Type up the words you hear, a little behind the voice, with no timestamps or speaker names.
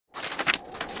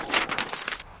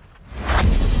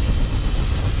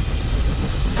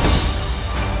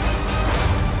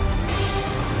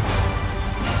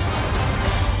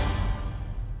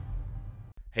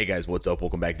Hey guys, what's up?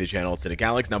 Welcome back to the channel. It's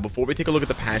Cynicalex. Now, before we take a look at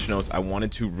the patch notes, I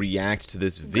wanted to react to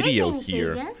this video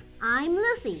here. Agents. I'm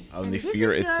Lucy. On the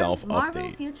Fear Itself Marvel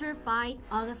update. Future Fight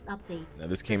August update. Now,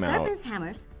 this came the out Serpent's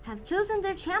Hammers have chosen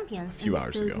their champions a few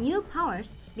hours ago. New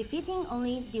powers befitting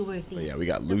only the worthy. But yeah, we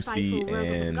got The Lucy frightful world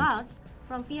of and gods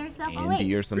from Fear Itself Andy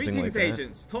or awaits. something like Greetings, that.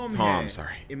 agents. Tom Tom, here.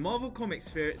 sorry. In Marvel Comics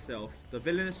Fear Itself, the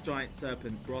villainous giant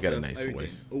serpent got a brother nice Odin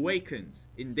voice. awakens,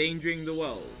 endangering the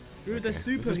world. Through the This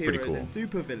is pretty superheroes cool. and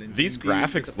supervillains, These imbued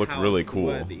with graphics the look powers really of the cool,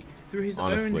 worthy, through his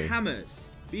honestly. own hammers.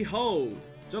 Behold,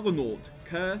 Juggernaut,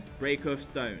 Kurth, Breaker of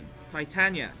Stone,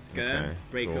 Titania, Skirm, Okay,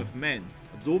 Breaker cool. of Men,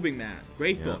 Absorbing Man,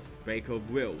 Greythoth, Breaker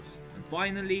of Wills, and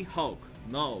finally Hulk,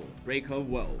 Null, Breaker of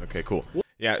Worlds. Okay, cool.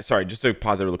 Yeah, sorry, just to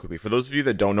pause it really quickly. For those of you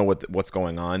that don't know what's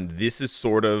going on, this is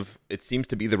sort of, it seems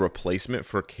to be the replacement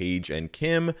for Cage and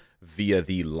Kim via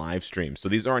the live stream. So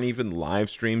these aren't even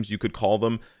live streams, you could call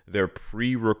them. They're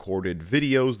pre-recorded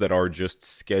videos that are just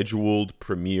scheduled,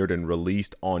 premiered, and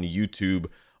released on YouTube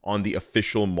on the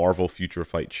official Marvel Future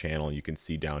Fight channel. You can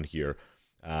see down here.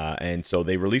 And so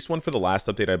they released one for the last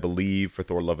update, I believe, for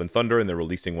Thor Love and Thunder, and they're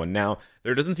releasing one now.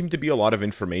 There doesn't seem to be a lot of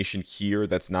information here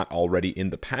that's not already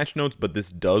in the patch notes, but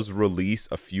this does release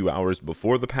a few hours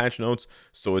before the patch notes,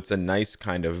 so it's a nice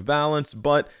kind of balance.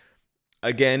 But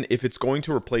again, if it's going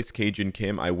to replace Cage and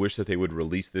Kim, I wish that they would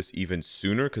release this even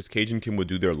sooner, because Cage and Kim would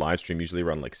do their live stream usually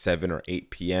around like 7 or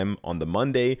 8 p.m. on the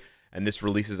Monday, and this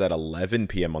releases at 11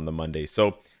 p.m. on the Monday.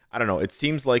 So I don't know, it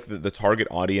seems like the target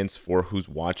audience for who's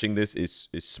watching this is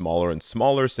smaller and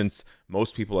smaller, since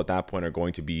most people at that point are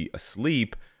going to be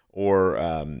asleep or,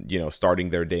 you know, starting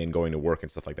their day and going to work and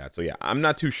stuff like that. So yeah, I'm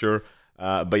not too sure,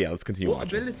 but yeah, let's continue What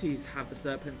watching. abilities have the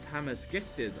Serpent's Hammers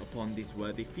gifted upon this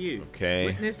worthy few? Okay.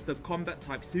 Witness the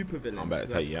combat-type supervillains Combat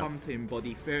who type, have yeah. come to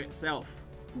embody fear itself.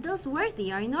 Those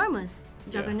worthy are enormous.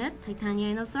 Yeah. Juggernaut, Titania,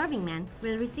 and Absorbing Man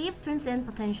will receive transcend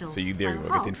potential. So you there, while you go,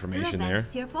 get Hulk the information will there. advance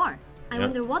to Tier 4. I Yep.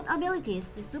 wonder what abilities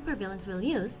the supervillains will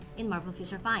use in Marvel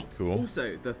Future Fight. Cool.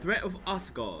 Also, the threat of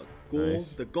Asgard. Gore,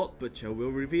 Nice. the God Butcher,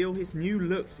 will reveal his new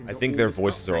looks in I the think their August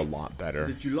voices are a update. lot better.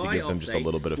 The To July give them just a update,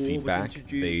 little bit of Gore was feedback,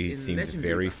 introduced they in seemed Legendary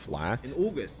very Battle. flat. In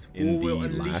August, In Gore will the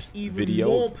unleash last even video,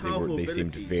 more they powerful seemed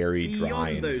abilities very dry beyond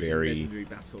and those in very, Legendary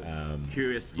Battle.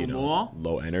 Curious for you know, more?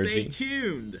 low energy. Stay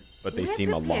tuned. But they We have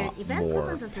seem a prepared lot event more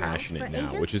coupons as well passionate for now,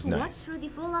 agents which is who watch nice. through the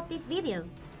full update video.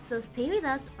 So stay with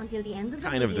us until the end of the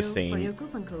Kind video of the for same your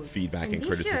coupon code. feedback and be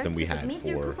criticism sure we to had submit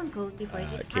your for coupon code before it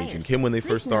Cage expires. and Kim when they Please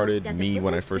first note started, that the me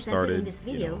when I coupons first presented started, in this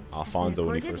you video know, have been Alfonso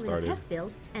when he recorded first with a started. test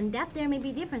build, and that there may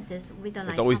be differences with the live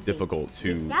It's always update. difficult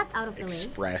to With that out of the way,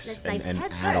 express let's and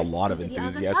dive head add a first lot of into the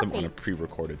August enthusiasm on a update.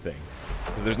 pre-recorded thing.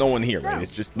 Because there's no one here, right? So,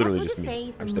 It's just what literally would just you say me.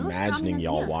 is the I'm just most imagining prominent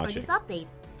y'all news for watching. this update?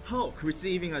 Hulk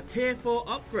receiving a Tier 4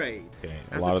 upgrade. Okay,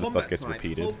 a As lot of the combat stuff gets type,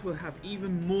 repeated. Hulk will have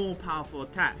even more powerful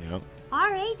attacks. Yep.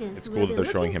 Our agents It's will cool be that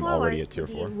they're showing looking him already forward at Tier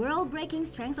to 4. the world-breaking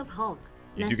strength of Hulk.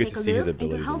 You Let's do get take to a see his look into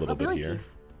abilities a Hulk's little bit here. abilities.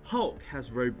 Hulk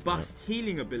has robust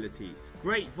healing abilities,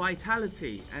 great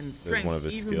vitality, and strength one of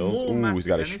his even skills. more Ooh, massive he's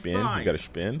got a than his spin. He's size. got a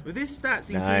spin. With his stats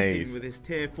increasing Nice. with his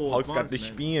Tier 4 Hulk's got the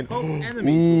advancement, spin. Hulk's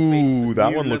enemies will face Ooh, a that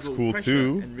new one looks level of cool pressure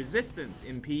too. and resistance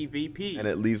in PvP. And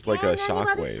it leaves like a Can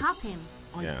anybody shockwave. stop him?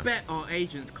 I Yeah. bet our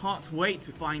agents can't wait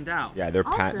to find out. Yeah, they're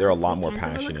Also, a lot we more can't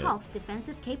overlook passionate. Hulk's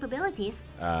defensive capabilities.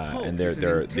 Hulk And is an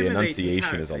the intimidating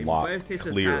enunciation is a character in lot both his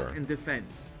clearer. attack and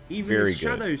defense. Even Very his good.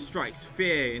 shadow strikes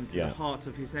fear into Yeah. the heart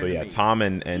of his So enemies. yeah, Tom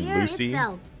and Fear Lucy,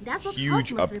 itself. That's what huge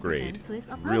Hulk must upgrade. represent to his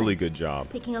opponents. Really good job.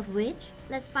 Speaking of which,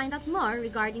 let's find out more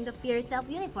regarding the Fear Itself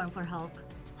uniform for Hulk.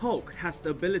 Hulk has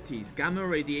the abilities Gamma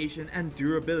Radiation and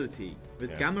Durability. With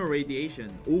Yeah. Gamma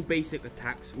Radiation, all basic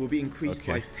attacks will be increased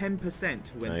Okay. by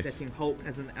 10% when Nice. setting Hulk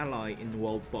as an ally in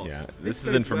World Boss. Yeah, This this is goes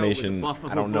well with the information buff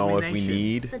of I don't know if we Abomination.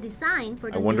 need. The design for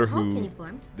the I wonder new Hulk who-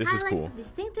 uniform this is highlights cool. the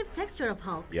distinctive texture of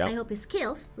Hulk. Yep. I hope his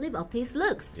skills live up to his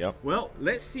looks. Yep. Well,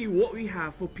 let's see what we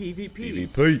have for PvP.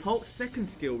 PvP. Hulk's second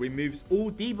skill removes all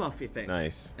debuff effects.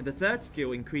 Nice. And the third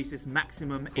skill increases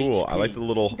maximum Cool. HP. I like the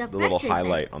little fractured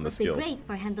highlight bend on the would be skills. great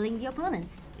for handling the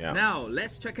opponents. Yeah. Now,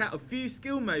 let's check out a few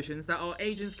skill motions that our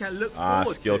agents can look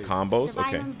forward Skill to. combos. The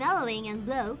Okay. violent bellowing and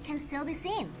blow can still be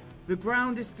seen. The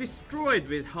ground is destroyed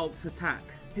with Hulk's attack.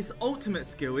 His ultimate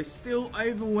skill is still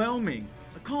overwhelming.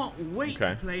 I can't wait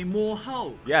to play more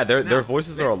Hulk. Yeah, their Now,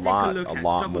 voices are a let's take lot look at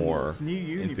more Juggernaut's new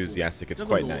uniform. enthusiastic. It's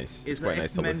quite Juggernaut nice. is It's quite an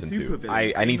nice to X-Men listen to. supervillain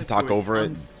I need to famous talk for his over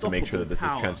it to make sure that this is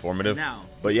unstoppable transformative. power.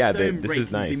 But yeah, Stone this is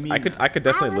breaking nice. I could demeanor.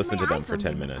 definitely I'll listen to have my them eyes for on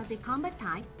 10 him minutes. as a combat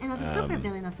type and as a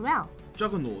supervillain as well.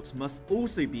 Juggernaut must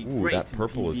also be great that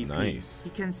purple in PvP. is nice. He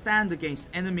can stand against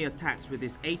enemy attacks with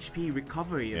his HP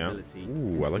recovery ability.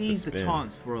 Ooh, I like seize the the spin.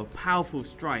 chance for a powerful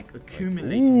strike,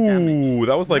 accumulating damage. Ooh,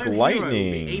 that was like no lightning.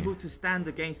 Hero will be able to stand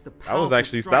against the That was powerful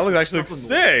actually strike of looks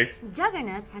Juggernaut. sick.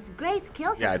 Juggernaut has great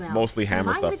skills Yeah, as it's well. mostly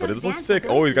hammer Combined stuff, with but it looks advanced sick.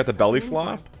 Oh, he's got the belly abilities of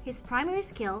flop. His primary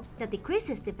skill that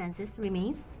decreases defenses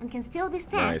remains and can still be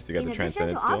stacked Nice, you got in the addition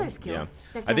to transcendent other skill. skills.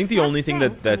 Yeah, that I can think the stack only thing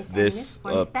strength that from his this enemies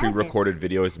for his benefit. pre-recorded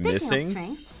video is Speaking of missing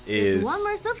strength, is there's one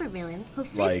more supervillain who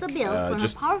fits like the bill for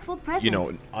just a powerful presence. you know,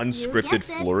 You unscripted guessed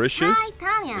it. flourishes.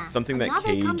 Titania, It's something that another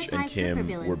Cage combat and type Kim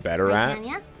supervillain. were better at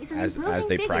Titania is an as imposing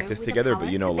they figure practiced with the together. power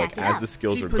But you know, to like back it as up. the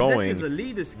skills She are possesses going, a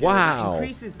leader skill wow, that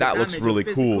increases the that looks damage really of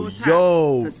physical cool. attacks.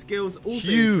 Yo, Her skills also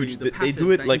huge. include the They passive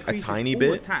do it that like a increases tiny all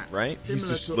bit, attacks, right? He's similar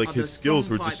just to like other his skills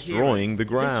were strong type destroying heroes. the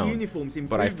ground. This uniform's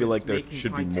But I feel like there improvements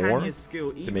should be making more Titania's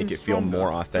skill to even make it feel stronger.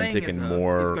 more authentic Playing as and her is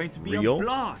more going to be a real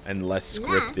blast. and less Last,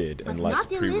 scripted but and less not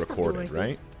the least of the pre-recorded, worthy,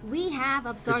 right? We have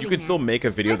Absorbing you can still Hand. make a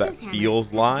video that Serpent's Hammer feels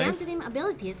has live, granted him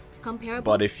abilities comparable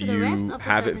But if to the rest you of the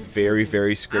have it Serpent's very, choosing.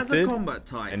 very As a scripted combat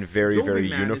type, and very, very Zombie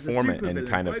Man is a uniform and supervillain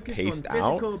kind of focused on paced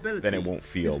physical out, then it abilities. won't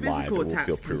feel His live. physical It will feel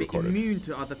attacks can be pre-recorded. immune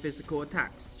to other physical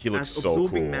attacks. He looks as so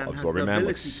Absorbing cool. Man has Absorbing the Man ability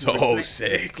looks to so reflect sick.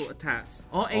 physical attacks.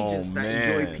 Our agents Oh, that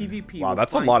man. enjoy PvP Wow, will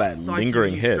that's a find lot of exciting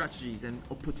lingering new hits. strategies and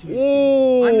opportunities.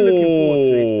 I'm looking forward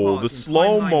to his Oh, part the in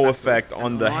slow-mo timeline effect battle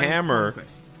on and the Alliance hammer.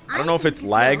 conquest. I don't know if think it's his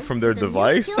lag role from their with the new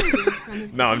device. skill gains from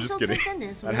his No, I'm just potential kidding.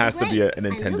 transcendence That will has to be great. an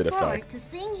intended I look forward effect. to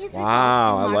seeing his Wow, results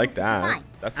I in like Marvel vs. that. Mine.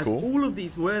 That's As cool. all of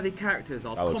these worthy characters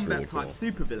are That looks combat really type cool.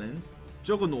 supervillains,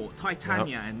 Juggernaut,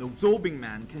 Titania, and Absorbing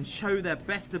Man can show their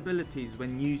best abilities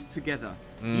when used together.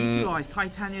 Utilize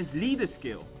Titania's leader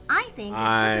skill. I think the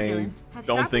I supervillains have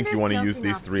don't think sharpened you their want to skills use these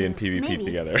enough three in to PvP maybe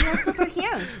together. be our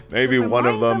superheroes. Maybe So for one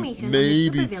more of them, information on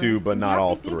these maybe two, supervillains but and not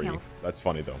all graphic three. details. That's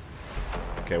funny though.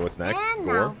 Okay, what's next? And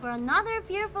Gore? now for another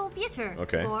fearful future.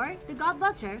 Okay. Gore, the God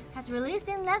Butcher, has released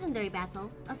in Legendary Battle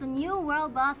as the new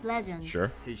world boss legend.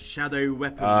 Sure. His shadow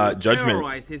weapon will Judgment.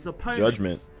 terrorize his opponents.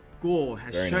 Judgment. Gore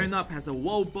has Very shown nice. up as a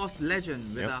world boss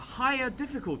legend with Yep. a higher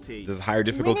difficulty. Does higher We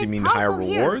difficulty need mean higher powerful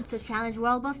heroes rewards? to challenge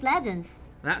world boss legends.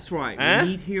 That's right, Eh? we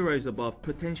need heroes above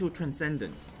potential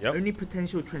transcendence. Yep. Only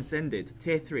potential transcended,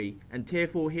 tier 3 and tier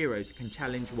 4 heroes can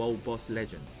challenge world boss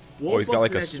legend. Oh, he's got Boss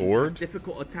like a legends have sword?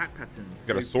 difficult attack patterns. He's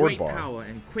got a so sword great bar. power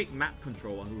and quick map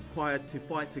control are required to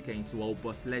fight against world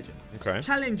boss legends. Okay.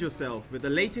 Challenge yourself with the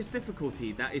latest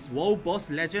difficulty that is world boss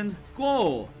legend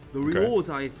Gore. The rewards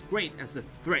are as great as the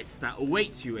threats that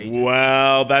awaits you, agent.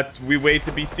 Well, we wait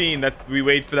to be seen. We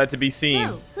wait for that to be seen.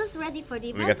 So, who's ready for the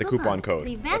event got the coupon code.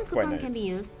 The event That's quite coupon nice. can be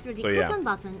used through the So, yeah. coupon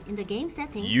button in the game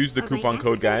settings. Use the or by coupon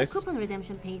code, accessing guys. the coupon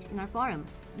redemption page in our forum.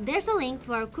 There's a link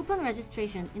to our coupon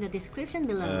registration in the description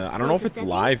below. I don't Go know if to it's settings,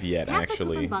 live yet, tap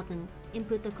actually. The coupon button,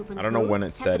 input the coupon I don't know code, when it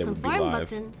tap said the it would be confirm live.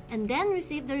 button, and then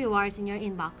receive the rewards in your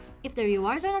inbox. If the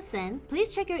rewards are not sent,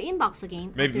 please check your inbox again.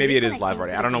 after Maybe it is reconnecting live to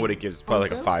already. the I don't know game. what it gives. It's probably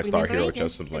like a Also, 5-star remember, hero agents,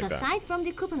 chest, something like that. Aside from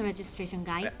the coupon registration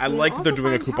guide, I you will like that they're also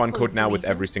doing a find coupon helpful code now with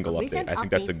information every single of update. recent I think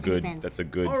that's a updates and good events.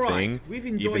 Alright, thing. we've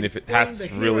enjoyed Even if exploring that's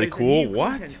the really heroes and cool. new What?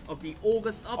 contents of the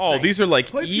August Oh, update. these are like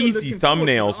Hope you're easy looking forward to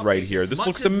the thumbnails right update here. as This much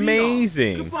looks as we are.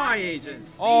 amazing. Goodbye, agents.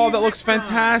 See Oh, you that looks next time.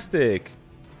 fantastic.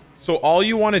 So all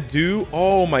you want to do,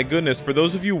 oh my goodness, for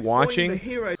those of you Exploring watching the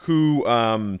hero-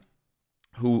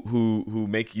 who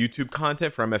make YouTube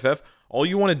content for MFF, all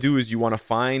you want to do is you want to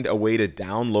find a way to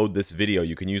download this video.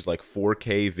 You can use like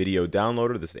 4K video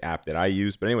downloader. This is the app that I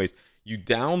use. But anyways, you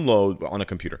download on a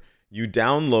computer. You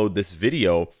download this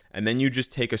video and then you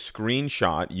just take a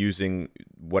screenshot using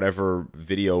whatever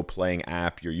video playing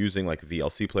app you're using, like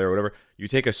VLC player or whatever. You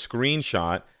take a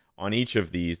screenshot on each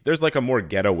of these. There's like a more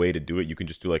ghetto way to do it. You can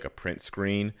just do like a print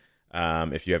screen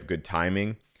if you have good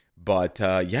timing. But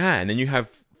yeah, and then you have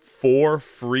 4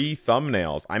 free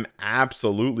thumbnails. I'm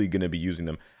absolutely going to be using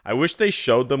them. I wish they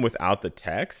showed them without the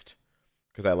text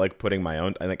because I like putting my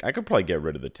own. I think I could probably get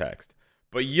rid of the text.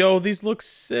 But yo, these look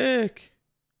sick.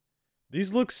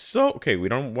 These look so... Okay, we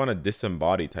don't want to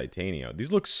disembody Titania.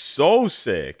 These look so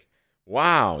sick.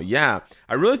 Wow, yeah.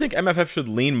 I really think MFF should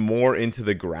lean more into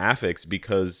the graphics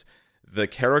because the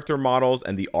character models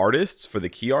and the artists for the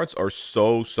key arts are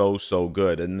so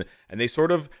good. And they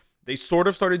sort of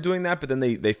started doing that, but then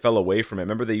they fell away from it.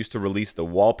 Remember, they used to release the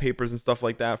wallpapers and stuff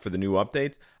like that for the new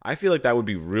updates. I feel like that would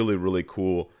be really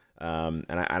cool. And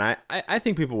I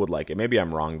think people would like it. Maybe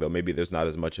I'm wrong though. Maybe there's not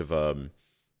as much of a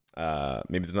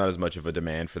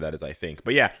demand for that as I think.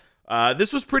 But yeah,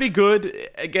 this was pretty good.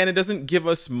 Again, it doesn't give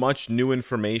us much new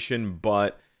information,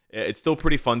 but it's still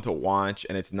pretty fun to watch,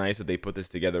 and it's nice that they put this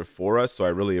together for us. So I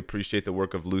really appreciate the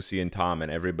work of Lucy and Tom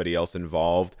and everybody else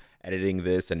involved editing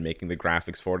this and making the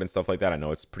graphics for it and stuff like that. I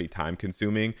know it's pretty time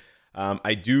consuming.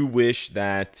 I do wish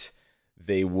that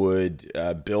they would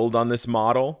build on this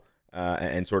model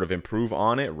and sort of improve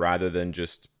on it rather than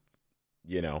just,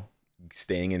 you know,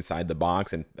 staying inside the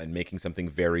box and making something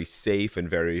very safe and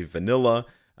very vanilla.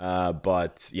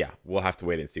 But yeah, we'll have to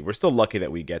wait and see. We're still lucky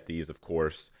that we get these, of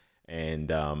course. And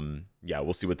yeah,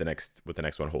 we'll see what the next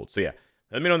one holds. So yeah,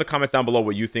 let me know in the comments down below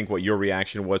what you think, what your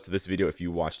reaction was to this video if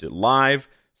you watched it live.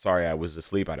 Sorry, I was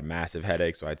asleep. I had a massive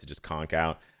headache, so I had to just conk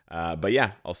out. But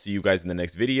yeah, I'll see you guys in the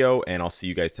next video, and I'll see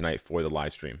you guys tonight for the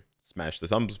live stream. Smash the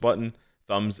thumbs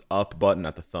up button,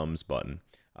 not the thumbs button.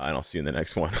 And I'll see you in the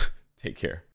next one. Take care.